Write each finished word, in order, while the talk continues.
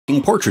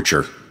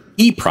portraiture,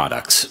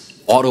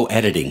 eProdutcs, auto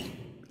editing,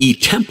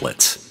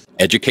 eTemplates,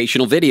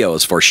 educational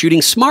videos for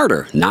shooting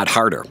smarter, not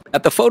harder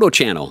at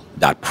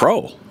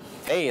thephotochannel.pro.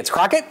 Hey, it's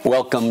Crockett.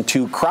 Welcome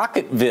to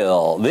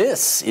Crockettville.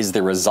 This is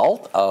the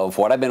result of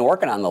what I've been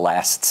working on the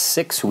last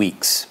 6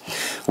 weeks.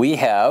 We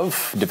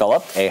have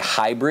developed a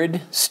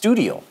hybrid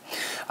studio.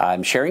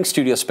 I'm sharing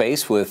studio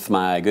space with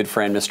my good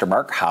friend, Mr.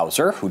 Mark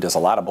Hauser, who does a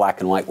lot of black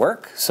and white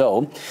work.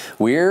 So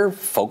we're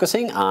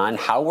focusing on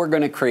how we're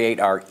going to create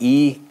our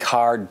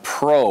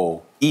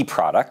eCardPRO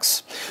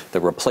eProdutcs, the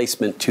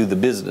replacement to the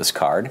business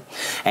card,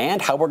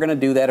 and how we're going to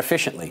do that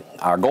efficiently.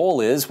 Our goal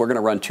is we're going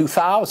to run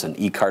 2,000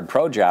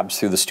 eCardPRO jobs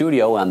through the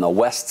studio on the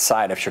west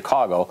side of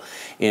Chicago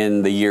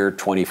in the year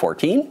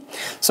 2014.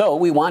 So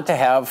we want to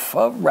have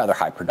a rather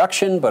high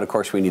production, but of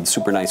course we need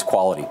super nice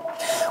quality.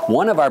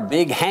 One of our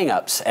big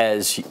hang-ups,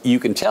 as you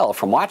can tell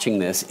from watching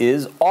this,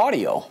 is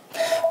audio.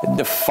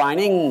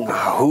 Defining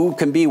who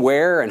can be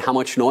where and how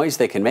much noise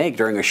they can make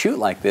during a shoot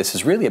like this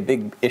is really a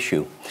big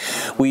issue.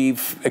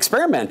 We've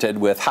experimented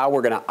with how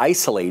we're going to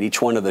isolate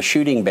each one of the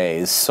shooting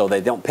bays so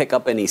they don't pick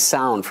up any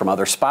sound from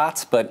other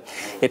spots, but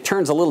it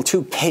turns a little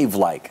too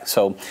cave-like.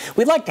 So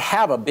we'd like to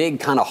have a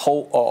big kind of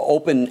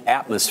open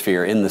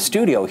atmosphere in the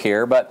studio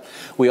here, but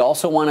we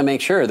also want to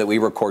make sure that we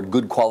record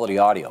good quality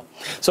audio.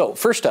 So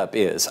first up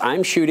is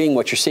I'm shooting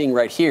what you're seeing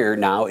right here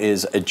now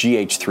is a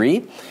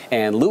GH3,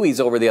 and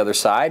Louie's over the other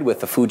side with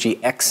the Fuji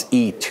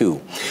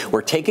X-E2.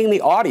 We're taking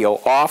the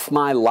audio off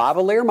my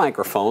lavalier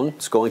microphone.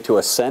 It's going to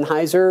a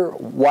Sennheiser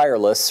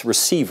wireless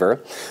receiver.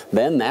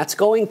 Then that's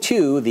going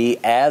to the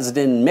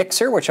Asden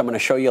mixer, which I'm going to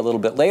show you a little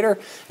bit later,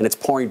 and it's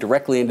pouring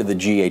directly into the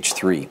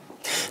GH3.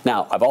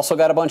 Now, I've also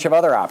got a bunch of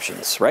other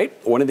options, right?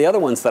 One of the other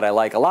ones that I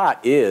like a lot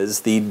is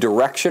the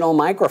directional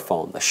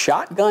microphone, the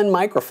shotgun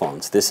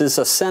microphones. This is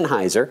a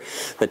Sennheiser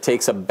that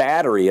takes a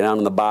battery down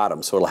on the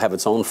bottom, so it'll have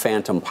its own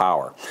phantom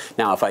power.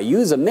 Now, if I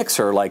use a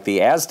mixer like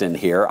the Asden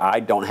here,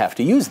 I don't have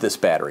to use this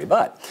battery,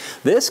 but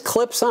this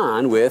clips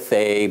on with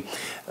a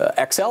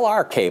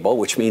XLR cable,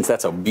 which means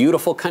that's a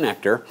beautiful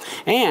connector,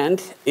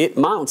 and it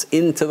mounts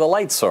into the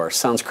light source.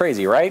 Sounds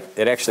crazy, right?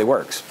 It actually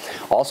works.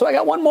 Also, I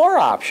got one more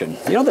option.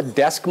 You know the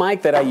desk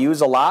mic that I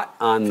use a lot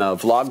on the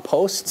vlog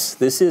posts?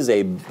 This is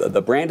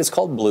the brand is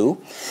called Blue.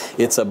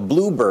 It's a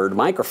Bluebird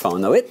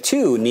microphone, though it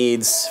too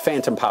needs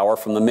phantom power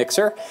from the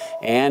mixer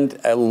and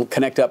it'll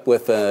connect up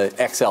with an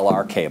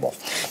XLR cable.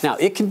 Now,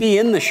 it can be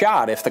in the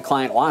shot if the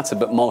client wants it,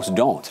 but most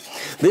don't.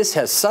 This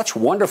has such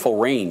wonderful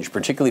range,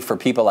 particularly for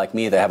people like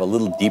me that have a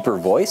little deeper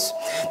voice,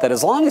 that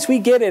as long as we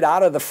get it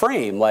out of the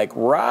frame, like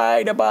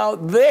right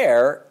about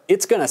there,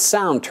 it's going to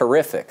sound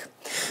terrific.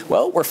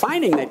 Well, we're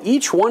finding that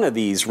each one of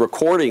these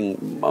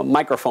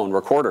microphone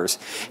recorders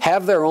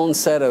have their own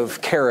set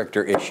of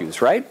character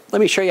issues, right?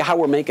 Let me show you how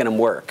we're making them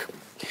work.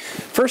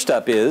 First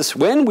up is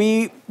when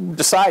we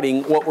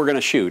deciding what we're going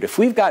to shoot. If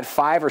we've got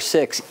 5 or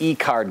 6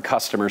 eCard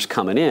customers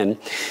coming in,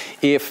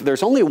 if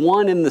there's only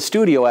one in the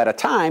studio at a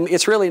time,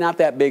 it's really not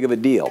that big of a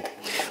deal.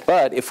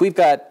 But if we've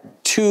got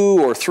 2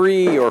 or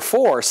 3 or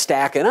 4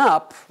 stacking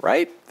up,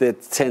 right,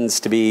 that tends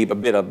to be a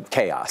bit of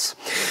chaos.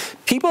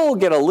 People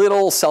get a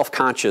little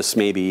self-conscious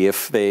maybe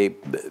if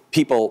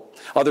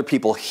other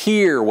people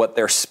hear what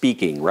they're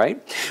speaking,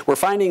 right? We're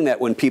finding that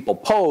when people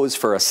pose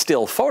for a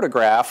still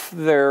photograph,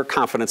 their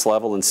confidence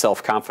level and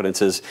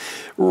self-confidence is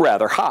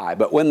rather high.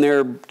 But when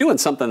they're doing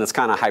something that's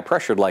kind of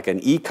high-pressured like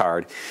an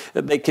eCard,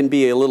 they can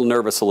be a little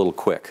nervous a little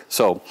quick.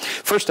 So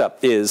first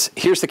up is,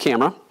 here's the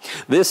camera.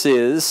 This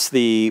is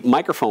the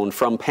microphone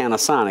from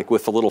Panasonic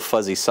with the little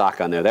fuzzy sock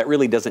on there. That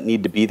really doesn't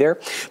need to be there,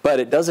 but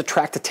it does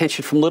attract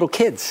attention from little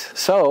kids.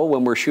 So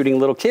when we're shooting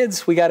little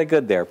kids, we got it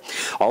good there.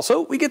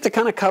 Also, we get to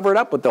kind of cover it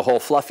up with the whole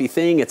fluffy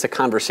thing. It's a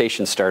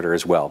conversation starter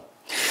as well.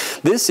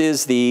 This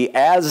is the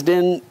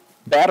Asden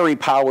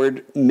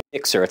battery-powered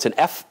mixer. It's an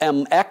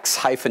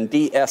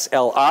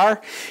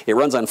FMX-DSLR. It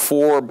runs on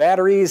 4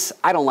 batteries.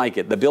 I don't like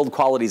it. The build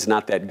quality is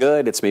not that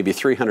good. It's maybe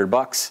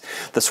 $300.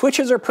 The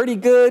switches are pretty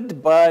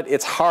good, but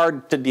it's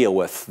hard to deal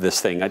with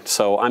this thing,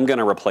 so I'm going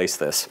to replace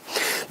this.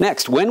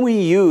 Next, when we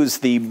use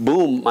the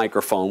boom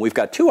microphone, we've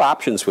got 2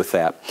 options with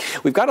that.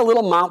 We've got a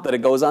little mount that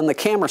it goes on the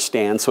camera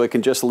stand so it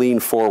can just lean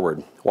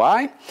forward.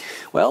 Why?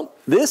 Well,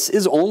 this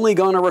is only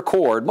going to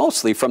record,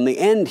 mostly from the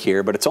end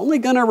here, but it's only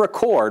going to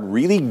record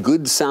really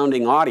good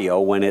sounding audio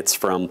when it's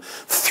from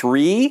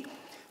 3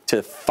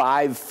 to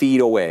 5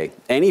 feet away.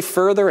 Any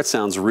further, it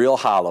sounds real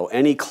hollow.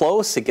 Any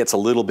close, it gets a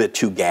little bit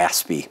too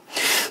gaspy.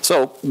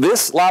 So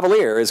this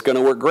lavalier is going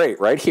to work great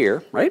right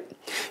here, right?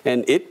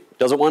 And it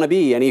doesn't want to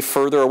be any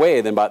further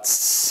away than about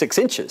 6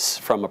 inches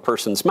from a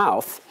person's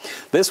mouth.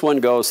 This one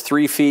goes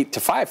 3 feet to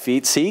 5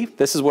 feet. See,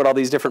 this is what all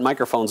these different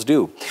microphones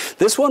do.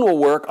 This one will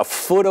work a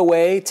foot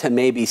away to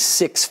maybe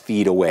 6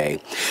 feet away.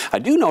 I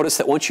do notice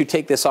that once you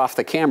take this off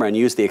the camera and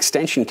use the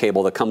extension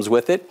cable that comes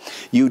with it,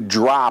 you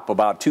drop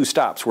about 2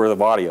 stops worth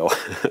of audio.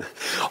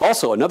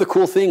 Also, another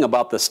cool thing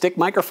about the stick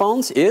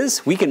microphones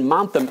is we can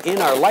mount them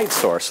in our light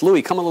source.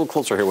 Louie, come a little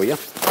closer here, will you?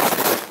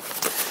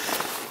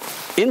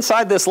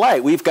 Inside this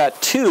light, we've got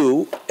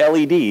 2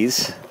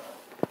 LEDs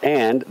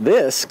And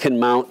this can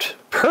mount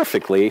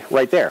perfectly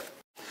right there.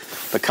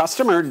 The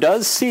customer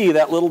does see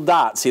that little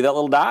dot. See that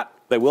little dot?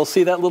 They will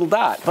see that little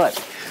dot.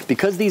 But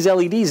because these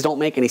LEDs don't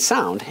make any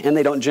sound and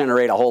they don't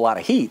generate a whole lot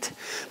of heat,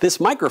 this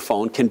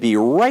microphone can be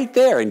right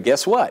there. And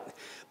guess what?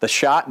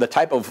 The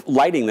type of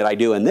lighting that I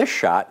do in this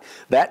shot,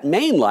 that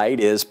main light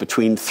is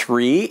between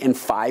 3 and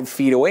 5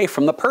 feet away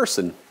from the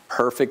person.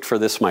 Perfect for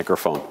this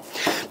microphone.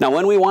 Now,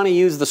 when we want to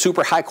use the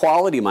super high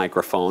quality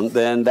microphone,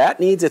 then that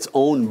needs its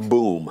own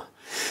boom.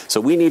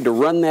 So we need to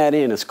run that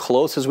in as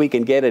close as we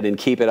can get it and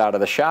keep it out of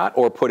the shot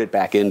or put it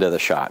back into the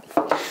shot.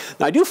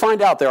 Now, I do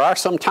find out there are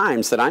some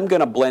times that I'm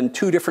going to blend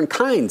two different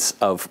kinds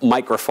of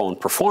microphone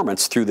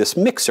performance through this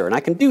mixer, and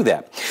I can do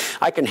that.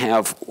 I can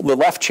have the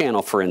left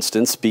channel, for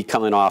instance, be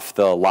coming off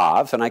the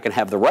lav, and I can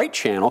have the right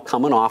channel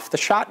coming off the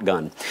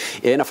shotgun.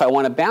 And if I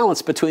want to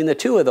balance between the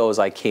two of those,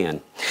 I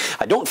can.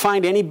 I don't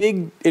find any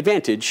big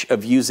advantage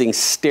of using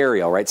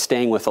stereo, right,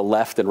 staying with the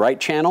left and right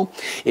channel.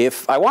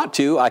 If I want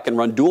to, I can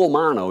run dual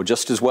mono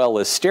just as well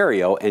as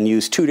stereo and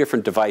use two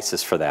different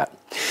devices for that.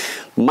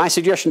 My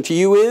suggestion to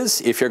you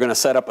is, if you're going to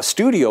set up a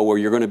studio where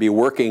you're going to be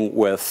working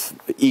with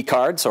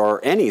eCards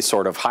or any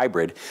sort of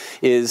hybrid,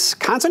 is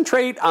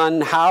concentrate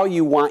on how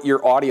you want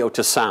your audio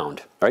to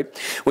sound, right?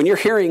 When you're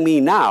hearing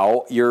me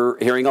now, you're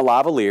hearing a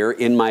lavalier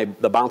in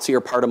the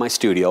bouncier part of my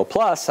studio,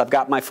 plus I've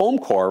got my foam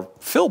core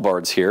fill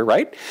boards here,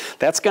 right?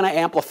 That's going to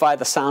amplify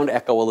the sound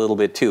echo a little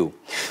bit too.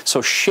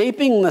 So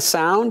shaping the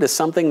sound is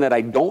something that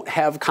I don't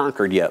have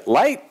conquered yet.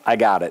 Light, I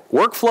got it.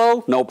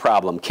 Workflow, no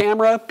problem.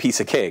 Camera, piece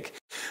of cake.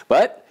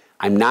 But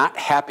I'm not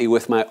happy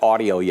with my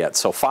audio yet,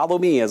 so follow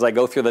me as I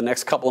go through the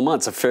next couple of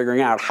months of figuring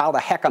out how the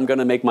heck I'm going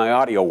to make my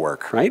audio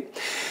work, right?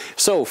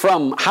 So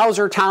from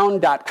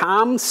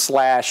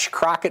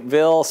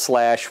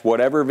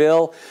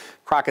hausertown.com/Crockettville/whateverville,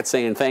 Crockett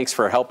saying thanks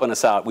for helping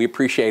us out. We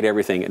appreciate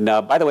everything. And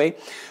by the way,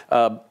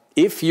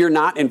 if you're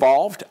not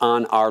involved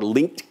on our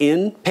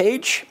LinkedIn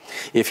page,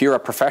 if you're a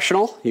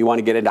professional, you want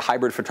to get into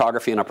hybrid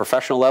photography on a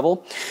professional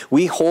level,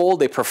 we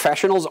hold a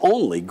professionals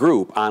only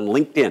group on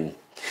LinkedIn.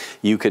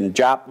 You can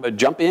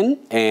jump in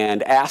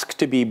and ask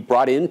to be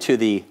brought into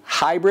the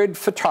Hybrid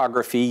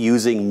Photography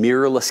Using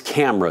Mirrorless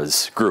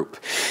Cameras group.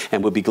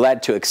 And we'll be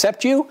glad to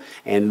accept you.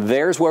 And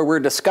there's where we're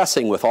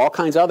discussing with all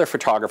kinds of other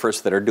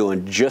photographers that are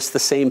doing just the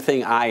same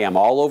thing I am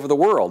all over the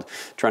world,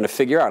 trying to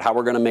figure out how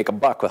we're going to make a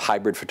buck with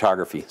hybrid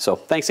photography. So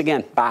thanks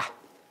again. Bye.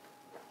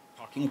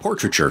 Talking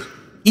portraiture,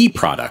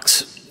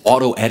 eProdutcs,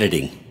 auto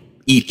editing,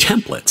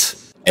 eTemplates,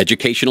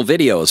 educational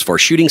videos for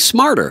shooting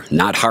smarter,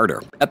 not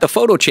harder, at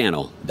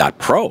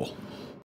thephotochannel.pro.